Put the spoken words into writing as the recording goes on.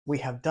We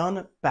have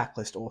done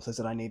backlist authors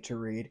that I need to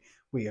read.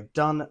 We have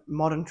done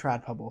modern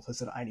tradpub authors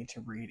that I need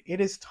to read. It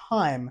is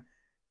time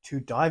to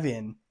dive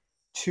in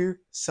to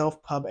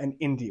self-pub and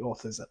indie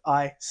authors that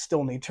I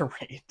still need to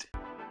read.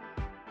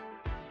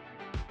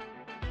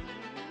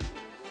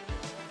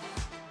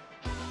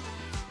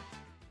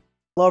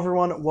 Hello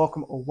everyone,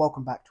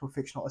 welcome back to A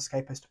Fictional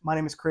Escapist. My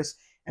name is Kris,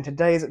 and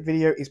today's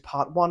video is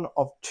part 1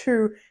 of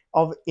 2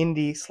 of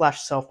indie /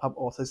 self-pub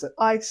authors that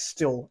I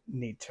still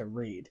need to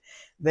read.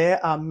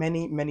 There are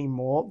many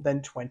more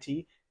than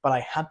 20, but I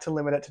had to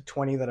limit it to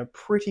 20 that are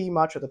pretty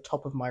much at the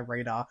top of my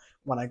radar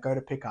when I go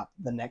to pick up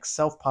the next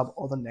self-pub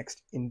or the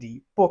next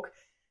indie book.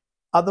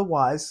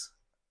 Otherwise,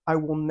 I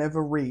will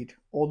never read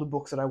all the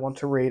books that I want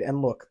to read,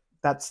 and look,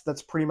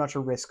 that's pretty much a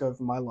risk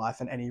of my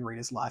life and any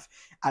reader's life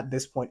at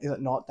this point, is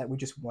it not? That we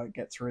just won't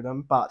get through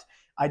them. But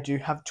I do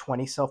have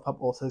 20 self-pub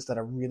authors that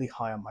are really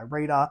high on my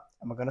radar,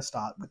 and we're going to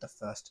start with the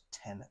first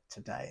 10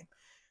 today.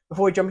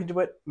 Before we jump into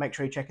it, make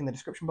sure you check in the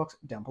description box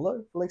down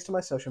below for links to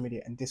my social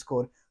media and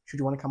Discord should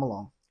you want to come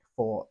along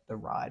for the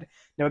ride.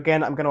 Now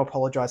again, I'm going to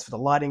apologize for the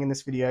lighting in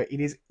this video.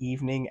 It is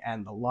evening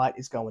and the light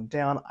is going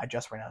down. I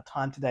just ran out of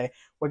time today.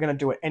 We're going to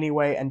do it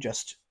anyway and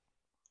just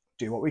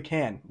do what we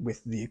can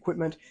with the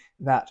equipment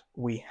that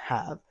we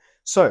have.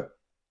 So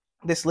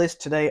this list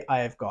today, I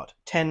have got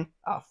 10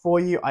 for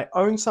you. I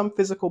own some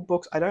physical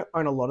books. I don't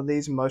own a lot of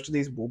these. Most of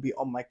these will be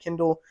on my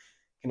Kindle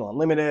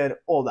Unlimited,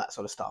 all that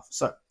sort of stuff.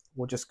 So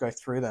we'll just go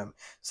through them.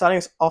 Starting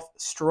us off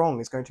strong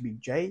is going to be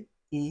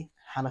J.E.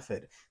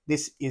 Hannaford.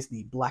 This is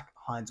the Black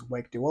Hinds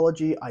Wake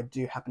duology. I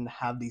do happen to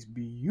have these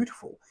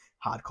beautiful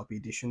hard copy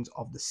editions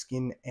of the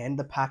Skin and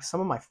the Pact.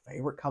 Some of my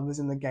favorite covers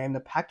in the game.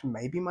 The Pact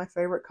may be my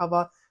favorite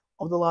cover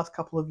of the last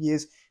couple of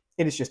years.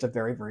 It is just a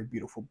very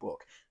beautiful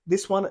book.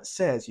 This one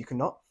says, "You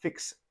cannot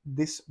fix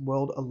this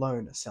world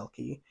alone,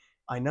 Selkie.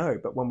 I know,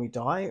 but when we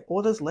die,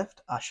 all that's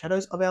left are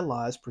shadows of our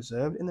lives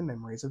preserved in the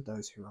memories of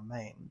those who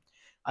remain.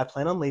 I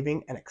plan on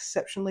leaving an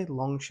exceptionally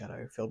long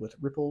shadow filled with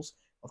ripples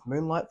of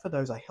moonlight for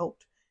those I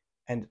helped,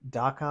 and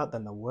darker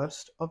than the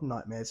worst of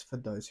nightmares for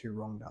those who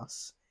wronged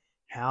us.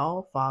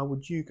 How far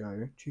would you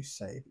go to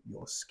save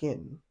your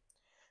skin?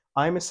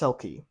 I am a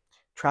Selkie,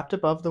 trapped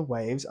above the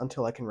waves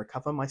until I can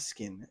recover my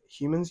skin.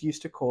 Humans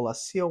used to call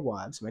us seal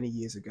wives many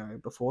years ago,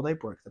 before they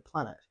broke the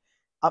planet.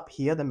 Up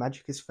here, the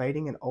magic is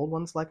fading, and old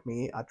ones like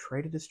me are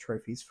traded as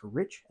trophies for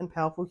rich and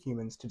powerful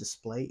humans to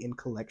display in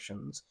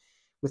collections.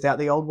 Without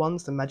the old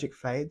ones, the magic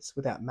fades.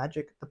 Without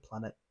magic, the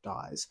planet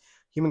dies.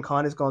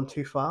 Humankind has gone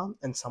too far,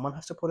 and someone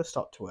has to put a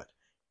stop to it.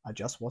 I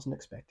just wasn't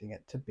expecting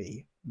it to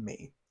be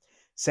me."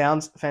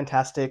 Sounds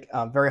fantastic.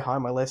 Very high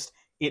on my list.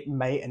 It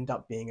may end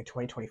up being a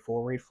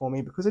 2024 read for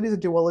me because it is a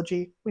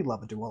duology. We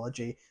love a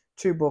duology.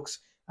 2 books,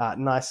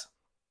 nice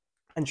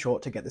and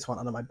short to get this one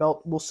under my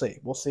belt. We'll see.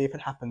 We'll see if it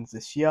happens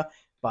this year,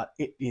 but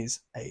it is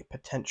a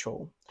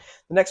potential.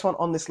 The next one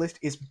on this list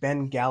is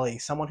Ben Galley,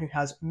 someone who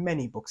has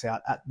many books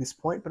out at this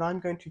point, but I'm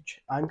going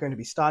to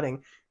be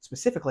starting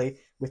specifically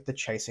with the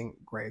Chasing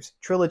Graves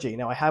trilogy.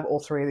 Now, I have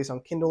all 3 of these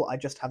on Kindle. I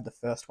just have the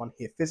first one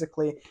here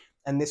physically,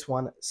 and this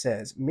one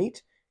says,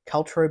 "Meet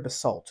Caltro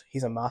Basalt.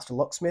 He's a master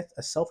locksmith,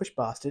 a selfish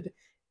bastard,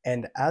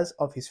 and as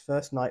of his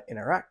first night in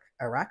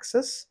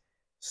Araxis,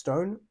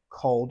 stone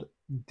cold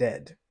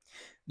dead.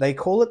 They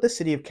call it the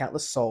City of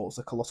Countless Souls,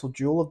 the colossal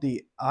jewel of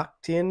the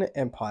Arctian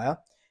Empire,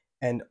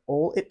 and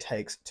all it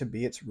takes to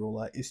be its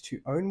ruler is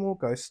to own more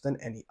ghosts than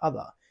any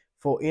other.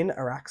 For in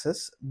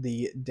Araxis,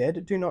 the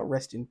dead do not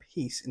rest in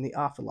peace in the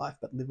afterlife,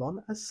 but live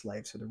on as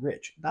slaves for the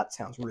rich." That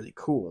sounds really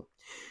cool.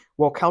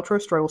 While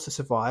Caltro struggles to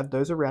survive,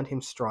 those around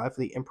him strive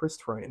for the Emperor's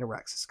throne in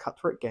Araxis'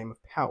 cutthroat game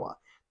of power.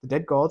 The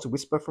dead gods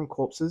whisper from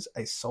corpses.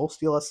 A soul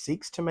stealer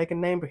seeks to make a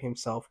name for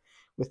himself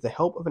with the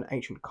help of an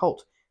ancient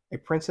cult. A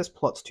princess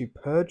plots to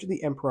purge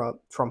the Emperor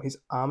from his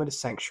armored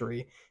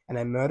sanctuary, and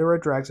a murderer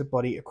drags a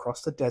body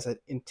across the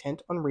desert,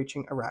 intent on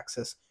reaching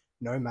Araxis,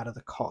 no matter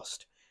the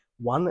cost.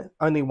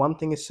 Only one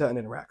thing is certain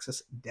in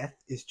Araxis: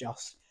 death is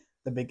just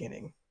the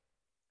beginning.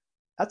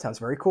 That sounds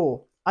very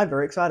cool. I'm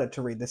very excited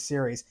to read this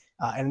series,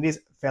 and it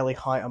is fairly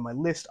high on my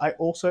list. I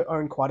also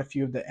own quite a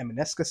few of the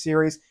Emaneska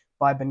series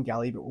by Ben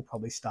Galley, but we'll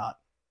probably start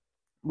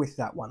with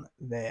that one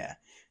there.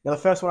 Now, the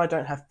first one I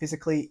don't have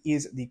physically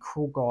is The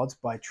Cruel Gods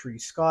by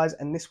Trudie Skies,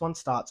 and this one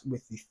starts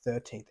with the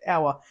 13th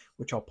hour,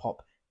 which I'll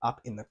pop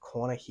up in the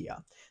corner here.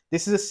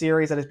 This is a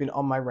series that has been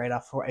on my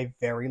radar for a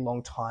very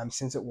long time,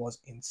 since it was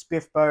in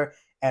Spiffbo,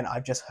 and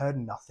I've just heard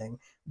nothing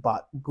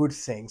but good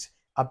things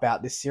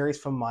about this series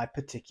for my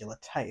particular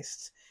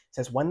tastes. It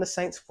says, "When the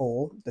saints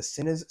fall, the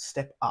sinners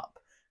step up.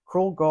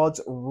 Cruel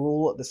gods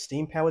rule the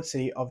steam-powered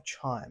city of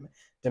Chime,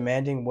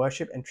 demanding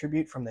worship and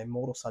tribute from their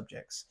mortal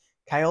subjects.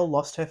 Kael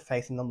lost her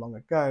faith in them long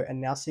ago,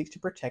 and now seeks to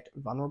protect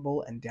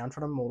vulnerable and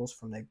downtrodden mortals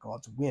from their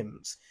god's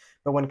whims.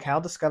 But when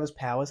Kael discovers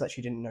powers that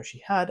she didn't know she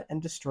had,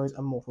 and destroys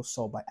a mortal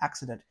soul by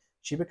accident,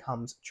 she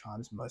becomes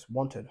Chime's most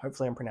wanted."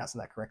 Hopefully I'm pronouncing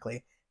that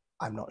correctly.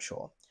 I'm not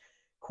sure.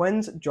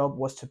 Quen's job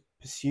was to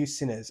pursue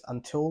sinners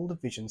until the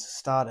visions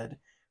started.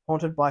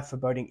 Haunted by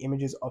foreboding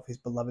images of his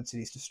beloved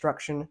city's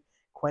destruction,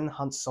 Quen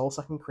hunts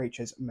soul-sucking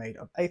creatures made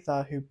of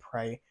aether who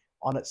prey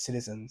on its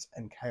citizens,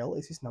 and Kale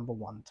is his number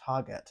one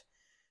target.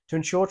 To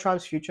ensure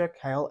Triumph's future,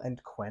 Kale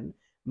and Quen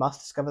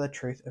must discover the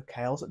truth of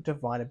Kale's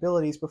divine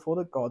abilities before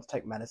the gods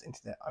take matters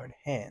into their own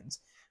hands.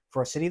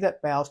 For a city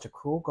that bows to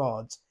cruel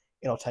gods,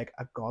 it'll take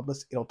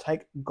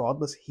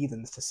godless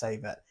heathens to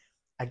save it.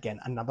 Again,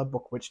 another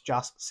book which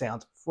just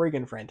sounds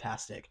friggin'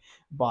 fantastic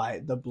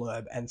by the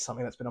blurb, and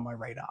something that's been on my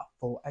radar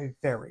for a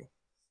very,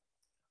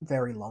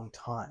 very long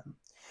time.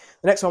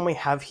 The next one we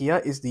have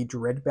here is the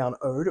Dreadbound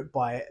Ode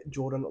by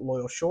Jordan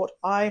Loyal Short.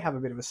 I have a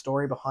bit of a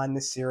story behind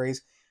this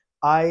series.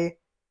 I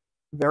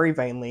very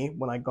vainly,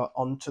 when I got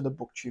onto the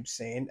booktube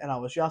scene and I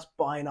was just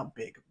buying up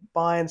big,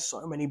 buying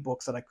so many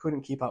books that I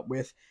couldn't keep up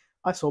with,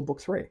 I saw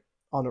book 3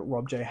 on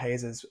Rob J.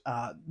 Hayes'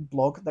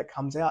 blog that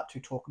comes out to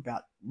talk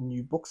about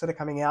new books that are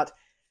coming out.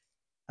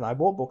 And I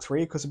bought book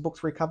 3 because the book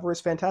 3 cover is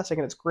fantastic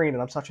and it's green,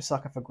 and I'm such a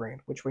sucker for green,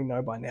 which we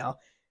know by now.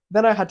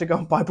 Then I had to go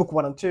and buy book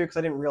 1 and 2 because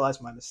I didn't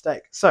realize my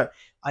mistake. So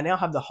I now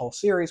have the whole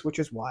series, which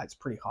is why it's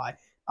pretty high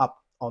up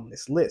on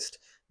this list.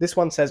 This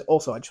one says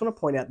also, I just want to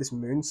point out this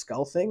moon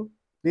skull thing.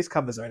 These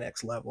covers are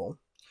next level.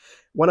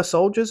 When a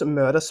soldier's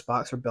murder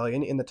sparks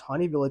rebellion in the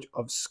tiny village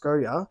of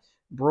Skoya,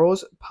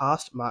 Braw's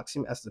past marks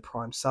him as the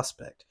prime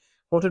suspect.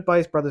 Haunted by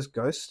his brother's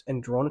ghost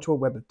and drawn into a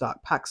web of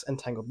dark pacts and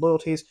tangled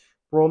loyalties,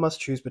 Braw must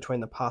choose between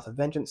the path of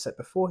vengeance set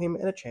before him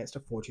and a chance to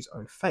forge his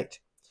own fate.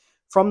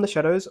 From the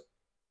shadows,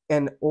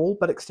 an all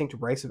but extinct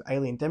race of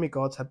alien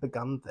demigods have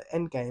begun the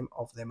endgame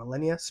of their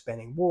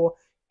millennia-spanning war,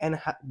 and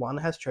one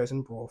has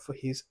chosen Braw for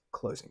his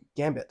closing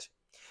gambit.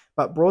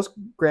 But Braw's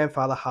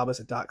grandfather harbours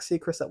a dark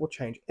secret that will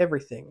change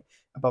everything.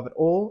 Above it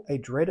all, a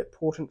dread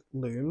portent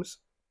looms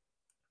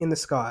in the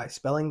sky,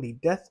 spelling the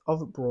death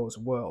of Braw's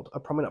world.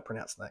 I'm probably not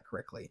pronouncing that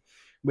correctly.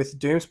 With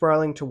doom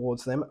spiraling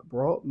towards them,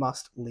 Braw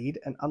must lead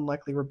an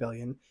unlikely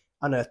rebellion,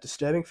 unearth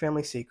disturbing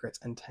family secrets,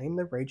 and tame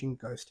the raging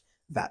ghost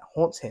that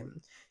haunts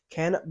him.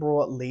 Can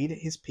Braw lead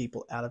his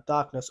people out of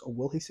darkness, or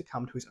will he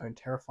succumb to his own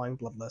terrifying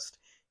bloodlust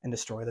and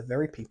destroy the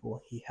very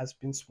people he has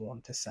been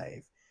sworn to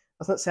save?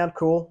 Doesn't that sound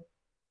cool?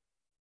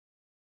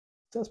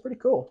 Sounds pretty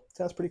cool.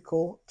 Sounds pretty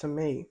cool to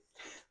me.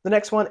 The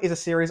next one is a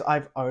series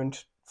I've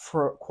owned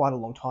for quite a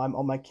long time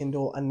on my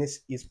Kindle, and this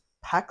is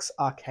Pax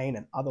Arcane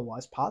and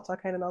Otherwise, Parts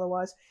Arcane and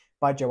Otherwise,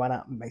 by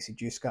Joanna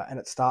Maciejewska, and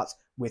it starts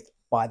with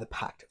By the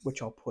Pact,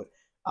 which I'll put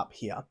up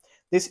here.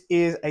 This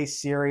is a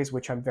series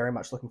which I'm very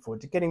much looking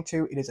forward to getting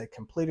to. It is a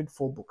completed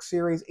 4-book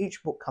series.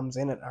 Each book comes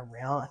in at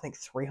around, I think,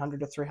 300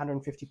 to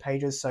 350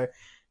 pages, so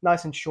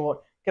nice and short.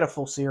 Get a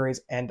full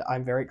series, and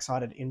I'm very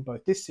excited in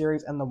both this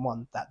series and the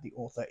one that the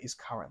author is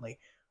currently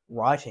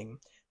writing.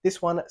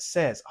 This one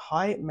says,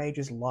 High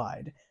Mages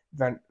lied.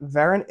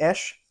 Varen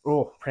Esh,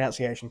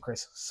 pronunciation,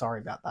 Kris,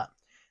 sorry about that.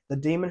 The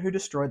demon who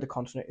destroyed the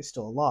continent is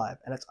still alive,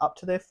 and it's up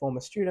to their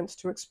former students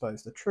to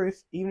expose the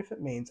truth, even if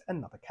it means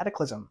another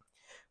cataclysm.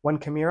 When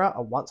Chimera,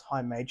 a once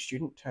high mage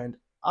student turned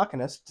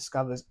Arcanist,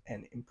 discovers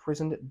an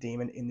imprisoned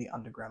demon in the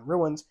underground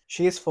ruins,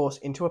 she is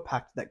forced into a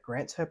pact that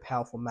grants her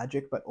powerful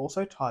magic but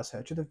also ties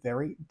her to the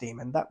very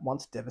demon that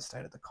once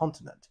devastated the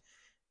continent.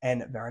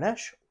 And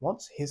Varanesh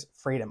wants his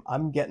freedom.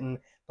 I'm getting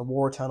the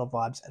War Eternal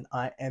vibes, and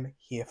I am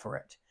here for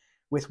it.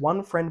 With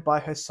one friend by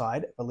her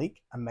side,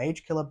 Valik, a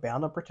mage killer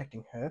bound on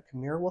protecting her,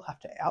 Chimera will have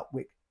to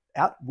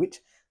outwit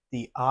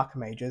the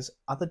Archmage's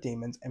other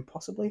demons and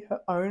possibly her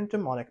own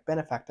demonic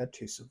benefactor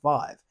to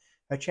survive.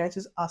 Her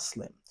chances are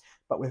slim,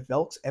 but with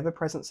Velk's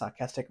ever-present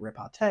sarcastic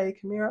repartee,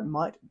 Chimera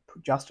might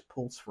just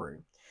pull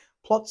through.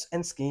 Plots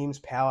and schemes,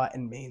 power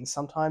and means.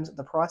 Sometimes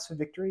the price for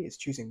victory is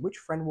choosing which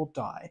friend will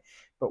die,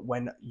 but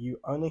when you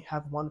only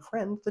have one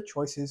friend, the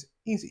choice is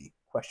easy, ?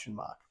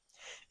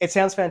 It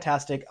sounds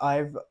fantastic.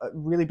 I've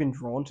really been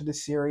drawn to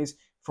this series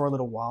for a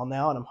little while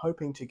now, and I'm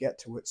hoping to get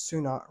to it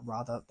sooner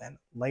rather than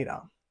later.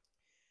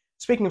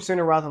 Speaking of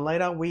sooner rather than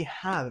later, we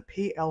have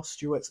P.L.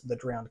 Stuart's The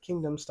Drowned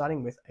Kingdom,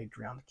 starting with A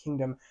Drowned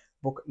Kingdom,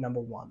 book number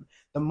 1.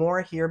 The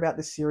more I hear about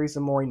this series, the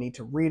more I need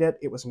to read it.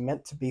 It was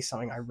meant to be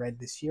something I read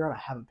this year, and I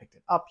haven't picked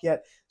it up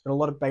yet. There's been a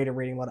lot of beta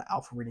reading, a lot of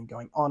alpha reading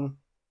going on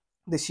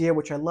this year,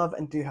 which I love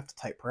and do have to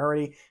take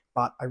priority,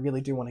 but I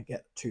really do want to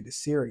get to the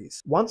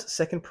series. Once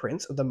second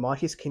prince of the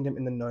mightiest kingdom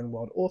in the known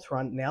world,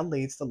 Orthron now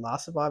leads the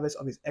last survivors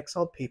of his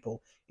exiled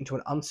people into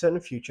an uncertain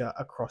future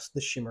across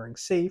the shimmering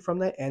sea from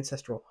their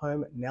ancestral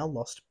home now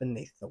lost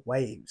beneath the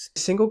waves. A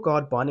single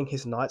god binding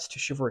his knights to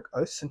chivalric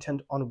oaths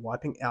intent on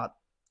wiping out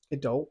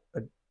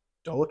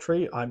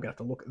idolatry, I'm going to have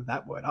to look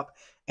that word up,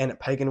 and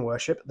pagan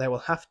worship, they will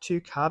have to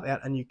carve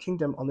out a new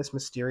kingdom on this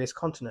mysterious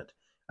continent.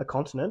 A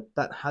continent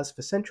that has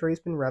for centuries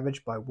been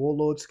ravaged by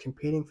warlords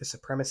competing for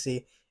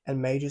supremacy and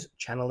mages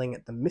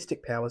channeling the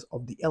mystic powers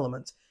of the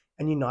elements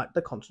and unite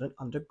the continent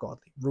under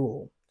godly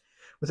rule.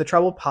 With a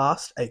troubled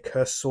past, a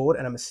cursed sword,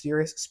 and a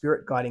mysterious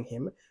spirit guiding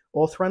him,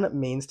 Orthron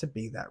means to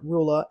be that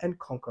ruler and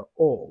conquer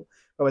all.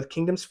 But with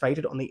kingdoms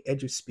fated on the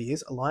edge of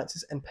spears,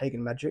 alliances and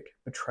pagan magic,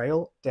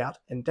 betrayal, doubt,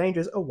 and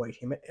dangers await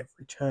him at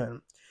every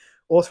turn.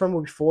 Orthron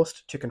will be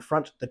forced to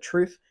confront the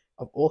truth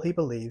of all he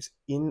believes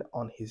in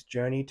on his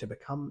journey to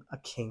become a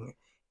king,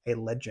 a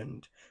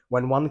legend.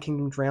 When one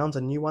kingdom drowns,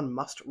 a new one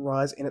must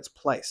rise in its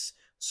place.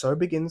 So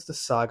begins the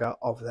saga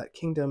of that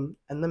kingdom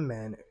and the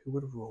man who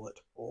would rule it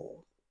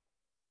all.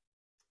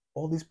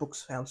 All these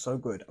books sound so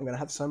good. I'm going to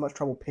have so much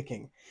trouble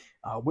picking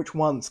which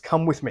ones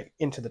come with me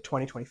into the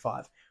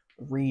 2025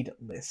 read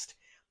list.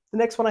 The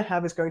next one I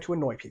have is going to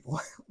annoy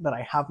people that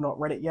I have not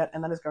read it yet,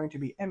 and that is going to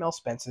be M.L.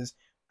 Spencer's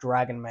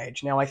Dragon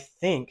Mage. Now, I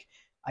think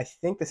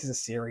this is a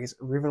series,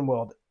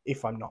 Rivenworld,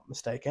 if I'm not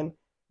mistaken.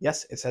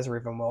 Yes, it says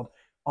Rivenworld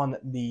on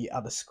the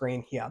other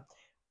screen here.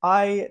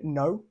 I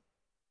know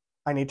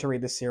I need to read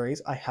this series.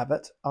 I have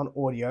it on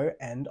audio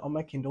and on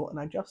my Kindle, and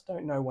I just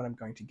don't know when I'm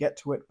going to get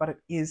to it, but it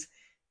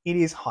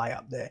is high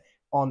up there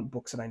on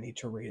books that I need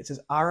to read. It says,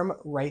 Aram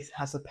Wraith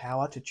has the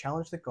power to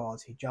challenge the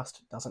gods, he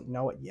just doesn't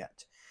know it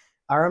yet.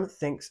 Aram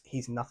thinks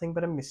he's nothing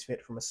but a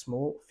misfit from a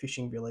small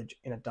fishing village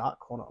in a dark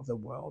corner of the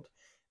world.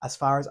 As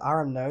far as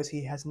Aram knows,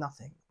 he has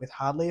nothing, with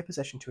hardly a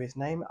possession to his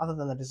name other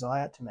than the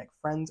desire to make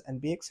friends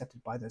and be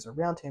accepted by those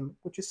around him,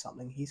 which is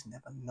something he's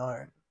never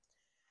known.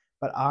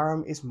 But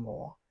Aram is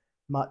more.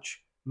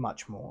 Much,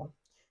 much more.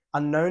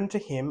 Unknown to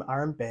him,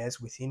 Aram bears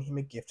within him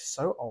a gift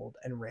so old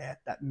and rare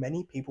that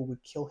many people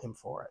would kill him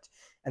for it,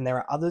 and there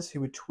are others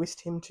who would twist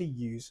him to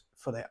use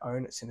for their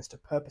own sinister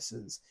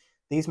purposes.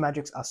 These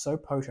magics are so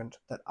potent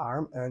that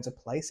Aram earns a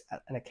place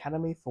at an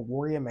academy for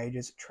warrior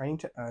mages training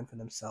to earn for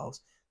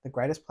themselves the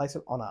greatest place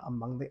of honor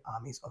among the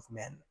armies of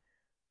men,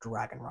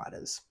 dragon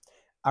riders.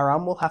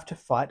 Aram will have to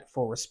fight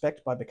for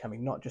respect by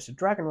becoming not just a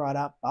dragon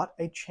rider, but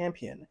a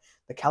champion,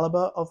 the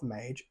caliber of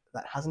mage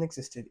that hasn't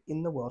existed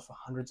in the world for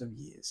hundreds of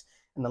years,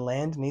 and the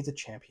land needs a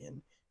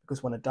champion,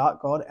 because when a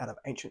dark god out of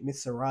ancient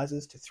myths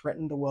arises to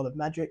threaten the world of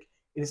magic,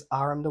 it is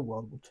Aram the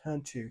world will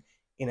turn to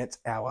in its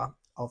hour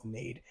of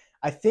need.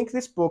 I think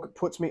this book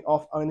puts me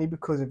off only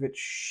because of its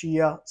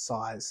sheer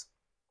size.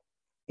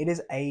 It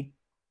is a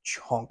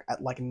chonk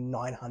at like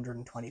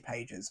 920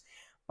 pages.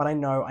 But I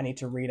know I need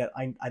to read it.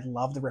 I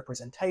love the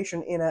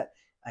representation in it,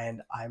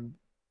 and I'm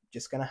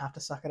just going to have to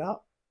suck it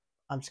up.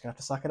 I'm just going to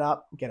have to suck it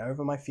up, get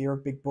over my fear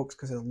of big books,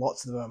 because there's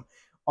lots of them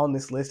on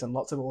this list and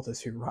lots of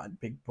authors who write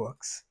big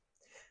books.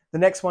 The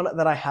next one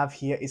that I have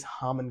here is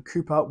Harmon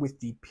Cooper with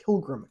the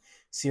Pilgrim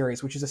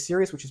series, which is a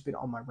series which has been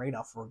on my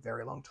radar for a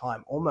very long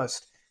time,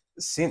 almost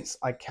since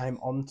I came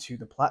onto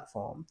the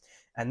platform.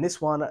 And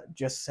this one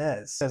just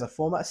says a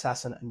former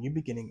assassin, a new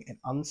beginning, an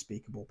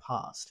unspeakable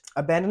past.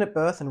 Abandoned at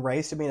birth and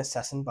raised to be an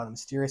assassin by the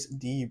mysterious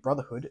DU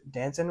Brotherhood,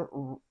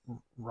 Danzan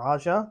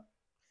Raja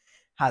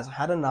has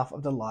had enough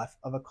of the life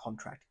of a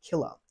contract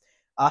killer.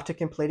 After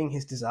completing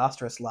his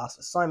disastrous last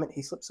assignment,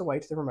 he slips away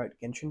to the remote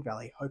Genshin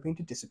Valley, hoping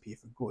to disappear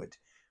for good.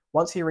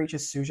 Once he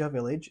reaches Suja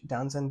village,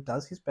 Danzan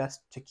does his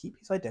best to keep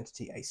his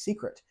identity a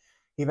secret.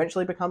 He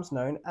eventually becomes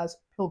known as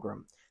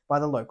Pilgrim by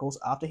the locals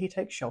after he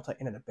takes shelter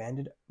in an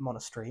abandoned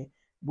monastery,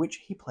 which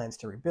he plans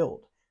to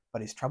rebuild,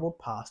 but his troubled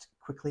past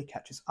quickly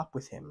catches up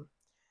with him.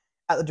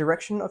 At the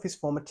direction of his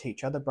former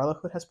teacher, the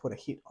Brotherhood has put a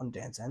hit on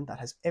Danzan that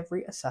has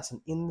every assassin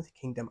in the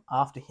kingdom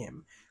after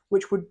him,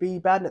 which would be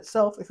bad in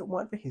itself if it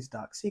weren't for his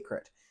dark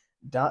secret.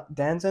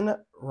 Danzan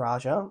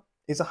Raja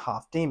is a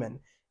half-demon,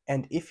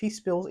 and if he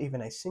spills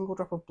even a single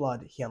drop of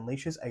blood, he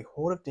unleashes a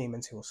horde of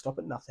demons who will stop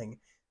at nothing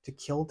to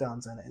kill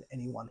Danzan and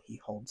anyone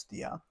he holds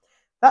dear.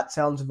 That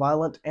sounds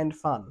violent and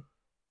fun.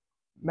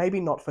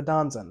 Maybe not for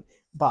Danzan,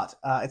 but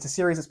it's a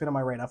series that's been on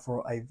my radar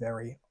for a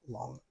very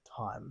long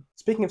time.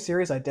 Speaking of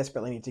series I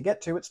desperately need to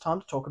get to, it's time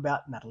to talk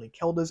about Natalie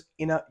Kelda's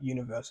Inner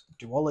Universe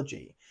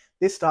duology.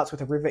 This starts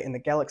with A River in the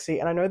Galaxy,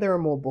 and I know there are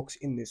more books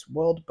in this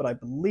world, but I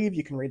believe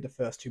you can read the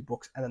first two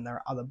books, and then there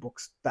are other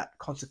books that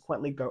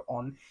consequently go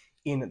on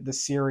in the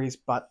series,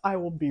 but I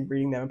will be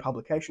reading them in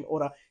publication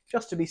order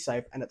just to be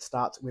safe, and it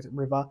starts with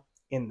River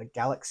in the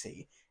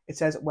Galaxy. It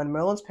says, when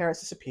Merlin's parents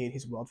disappeared,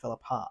 his world fell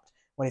apart.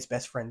 When his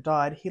best friend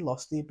died, he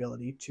lost the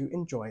ability to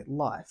enjoy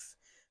life.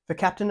 For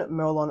Captain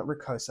Merlon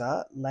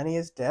Ricosa,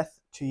 Lanier's death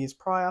 2 years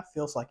prior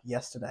feels like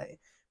yesterday.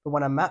 But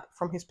when a map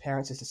from his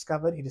parents is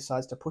discovered, he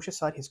decides to push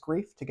aside his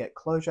grief to get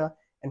closure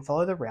and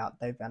follow the route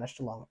they vanished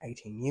along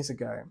 18 years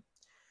ago.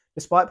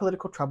 Despite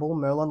political trouble,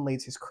 Merlon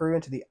leads his crew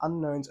into the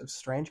unknowns of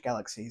strange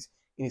galaxies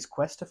in his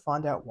quest to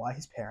find out why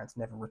his parents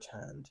never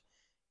returned.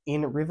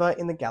 In River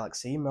in the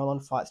Galaxy, Merlon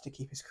fights to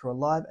keep his crew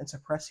alive and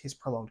suppress his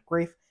prolonged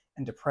grief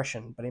and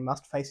depression, but he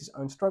must face his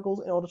own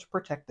struggles in order to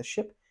protect the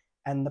ship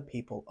and the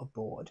people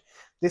aboard.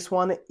 This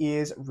one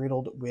is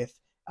riddled with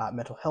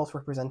mental health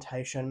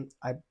representation.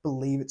 I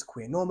believe it's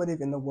queer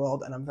normative in the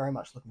world, and I'm very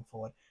much looking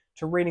forward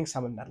to reading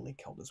some of Natalie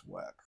Kelda's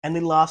work. And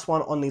the last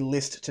one on the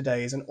list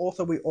today is an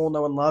author we all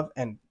know and love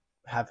and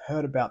have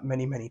heard about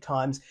many, many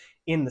times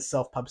in the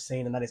self-pub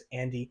scene, and that is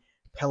Andy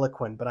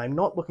Peloquin. But I'm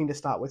not looking to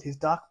start with his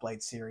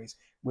Darkblade series,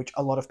 which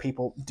a lot of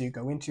people do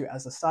go into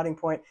as the starting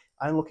point.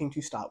 I'm looking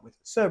to start with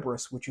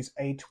Cerberus, which is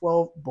a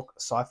 12-book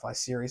sci-fi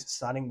series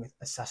starting with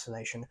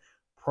Assassination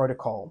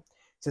Protocol.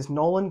 It says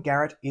Nolan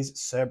Garrett is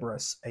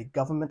Cerberus, a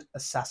government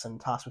assassin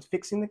tasked with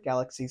fixing the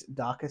galaxy's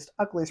darkest,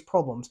 ugliest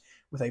problems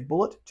with a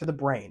bullet to the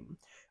brain.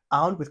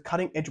 Armed with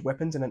cutting-edge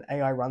weapons and an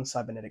AI-run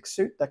cybernetic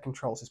suit that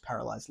controls his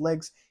paralyzed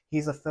legs, he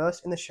is the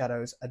first in the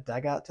shadows, a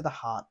dagger to the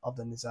heart of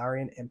the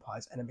Nizarian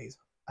Empire's enemies.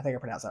 I think I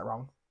pronounced that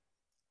wrong.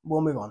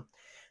 We'll move on.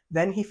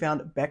 Then he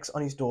found Bex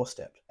on his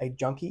doorstep, a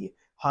junkie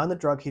high on the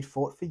drug he'd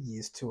fought for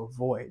years to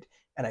avoid,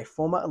 and a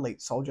former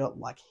elite soldier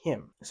like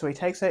him. So he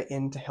takes her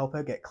in to help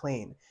her get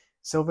clean.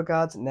 Silver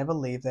Guards never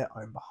leave their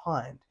own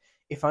behind.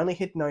 If only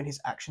he'd known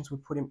his actions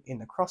would put him in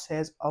the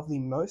crosshairs of the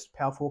most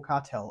powerful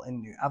cartel in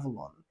New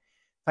Avalon.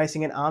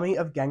 Facing an army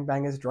of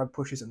gangbangers, drug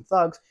pushers, and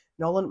thugs,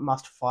 Nolan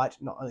must fight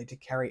not only to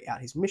carry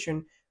out his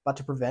mission, but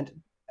to prevent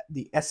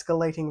the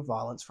escalating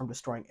violence from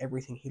destroying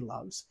everything he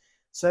loves.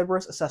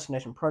 Cerberus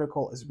Assassination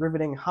Protocol is a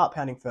riveting,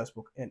 heart-pounding first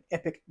book in an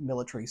epic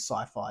military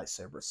sci-fi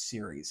Cerberus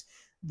series.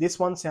 This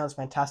one sounds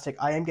fantastic.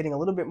 I am getting a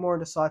little bit more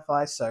into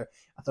sci-fi, so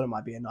I thought it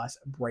might be a nice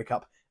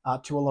breakup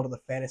to a lot of the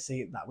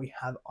fantasy that we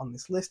have on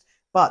this list.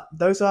 But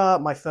those are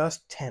my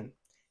first 10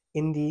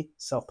 indie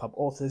self-pub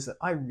authors that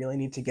I really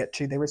need to get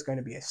to. There is going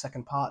to be a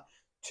second part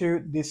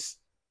to this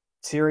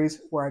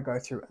series where I go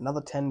through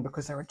another 10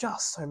 because there are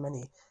just so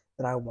many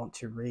that I want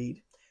to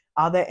read.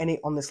 Are there any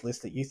on this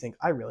list that you think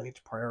I really need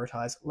to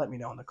prioritize? Let me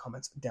know in the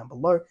comments down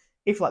below.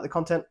 If you like the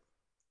content,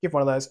 give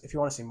one of those. If you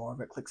want to see more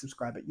of it, click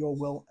subscribe at your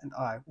will, and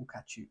I will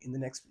catch you in the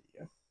next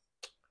video.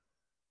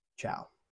 Ciao.